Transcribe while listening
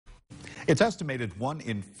It's estimated 1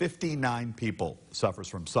 in 59 people suffers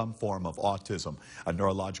from some form of autism, a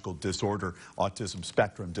neurological disorder. Autism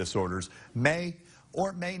spectrum disorders may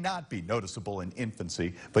or may not be noticeable in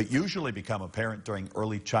infancy, but usually become apparent during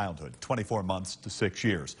early childhood, 24 months to 6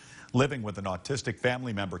 years. Living with an autistic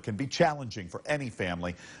family member can be challenging for any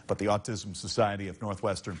family, but the Autism Society of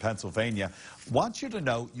Northwestern Pennsylvania wants you to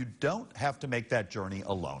know you don't have to make that journey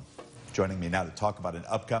alone. Joining me now to talk about an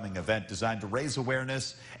upcoming event designed to raise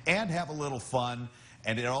awareness and have a little fun,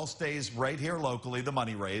 and it all stays right here locally, the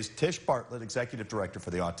money raised, Tish Bartlett, Executive Director for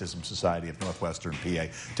the Autism Society of Northwestern PA.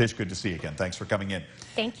 Tish, good to see you again. Thanks for coming in.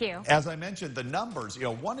 Thank you. As I mentioned, the numbers,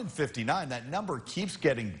 1 in 59, that number keeps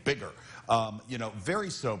getting bigger. Very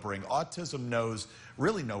sobering. Autism knows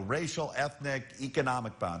really no racial, ethnic,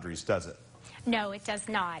 economic boundaries, does it? No, it does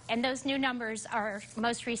not. And those new numbers are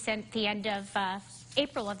most recent, the end of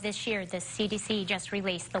April of this year. The CDC just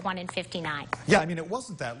released the 1 in 59. Yeah, I mean, it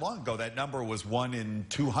wasn't that long ago. That number was 1 in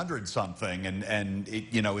 200 something, and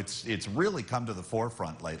it's really come to the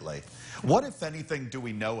forefront lately. What, if anything, do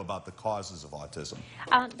we know about the causes of autism?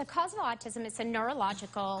 The cause of autism is a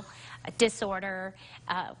neurological disorder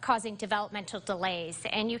causing developmental delays,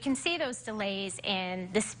 and you can see those delays in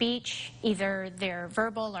the speech, either they're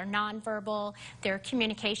verbal or nonverbal, their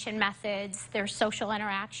communication methods, their social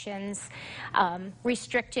interactions,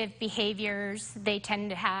 restrictive behaviors. They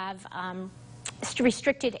tend to have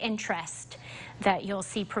restricted interest that you'll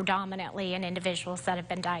see predominantly in individuals that have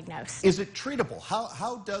been diagnosed. Is it treatable?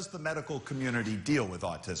 How does the medical community deal with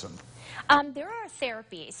autism? There are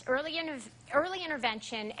therapies. Early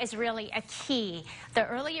intervention is really a key. The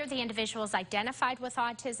earlier the individual is identified with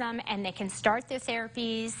autism and they can start their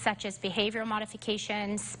therapies such as behavioral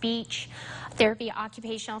modification, speech therapy,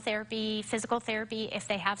 occupational therapy, physical therapy, if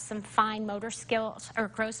they have some fine motor skills or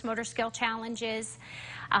gross motor skill challenges.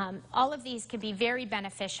 All of these can be very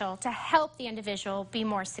beneficial to help the individual be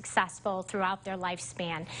more successful throughout their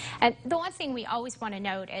lifespan. And the one thing we always want to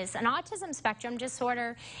note is an autism spectrum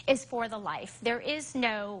disorder is for the life. There is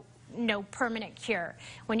no permanent cure.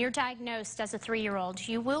 When you're diagnosed as a 3-year-old,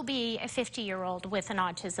 you will be a 50-year-old with an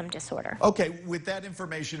autism disorder. Okay, with that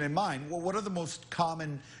information in mind, well, what are the most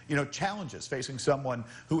common, challenges facing someone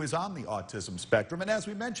who is on the autism spectrum? And as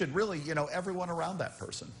we mentioned, really, everyone around that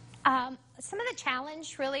person. Some of the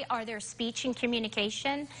challenge really are their speech and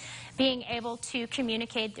communication, being able to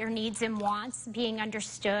communicate their needs and wants, being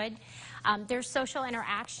understood. Their social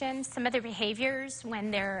interaction, some of their behaviors when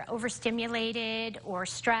they're overstimulated or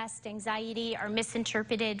stressed, anxiety, are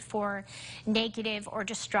misinterpreted for negative or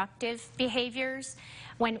destructive behaviors,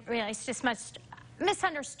 when really it's just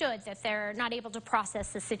misunderstood that they're not able to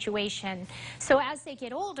process the situation. So as they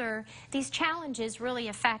get older, these challenges really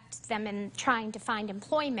affect them in trying to find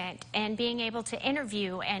employment and being able to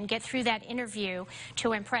interview and get through that interview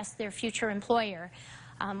to impress their future employer.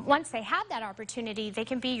 Once they have that opportunity, they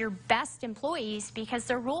can be your best employees because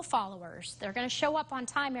they're rule followers. They're going to show up on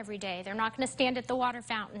time every day. They're not going to stand at the water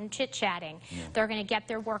fountain chit-chatting. Yeah. They're going to get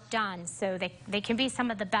their work done, so they can be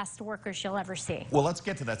some of the best workers you'll ever see. Well, let's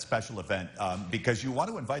get to that special event because you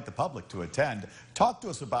want to invite the public to attend. Talk to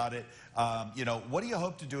us about it. What do you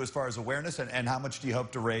hope to do as far as awareness, and how much do you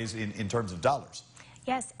hope to raise in terms of dollars?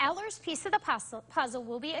 Yes, Eller's Piece of the Puzzle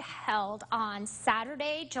will be held on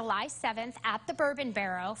Saturday, July 7th at the Bourbon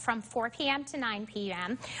Barrel from 4 p.m. to 9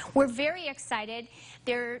 p.m. We're very excited.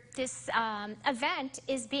 This event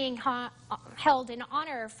is being held in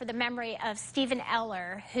honor for the memory of Stephen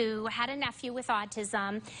Eller, who had a nephew with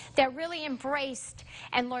autism that really embraced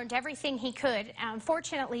and learned everything he could.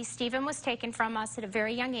 Unfortunately, Stephen was taken from us at a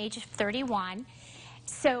very young age of 31.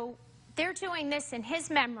 So they're doing this in his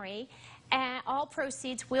memory. And all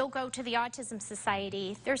proceeds will go to the Autism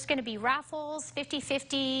Society. There's going to be raffles,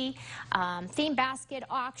 50-50, theme basket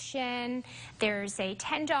auction. There's a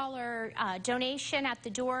 $10 donation at the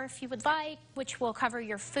door if you would like, which will cover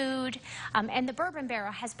your food. And the Bourbon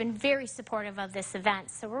Barrel has been very supportive of this event,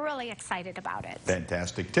 so we're really excited about it.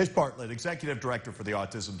 Fantastic. Tish Bartlett, Executive Director for the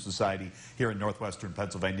Autism Society here in Northwestern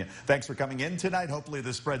Pennsylvania. Thanks for coming in tonight. Hopefully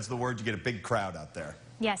this spreads the word. You get a big crowd out there.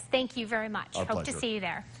 Yes, thank you very much. Our Hope pleasure. to see you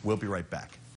there. We'll be right back.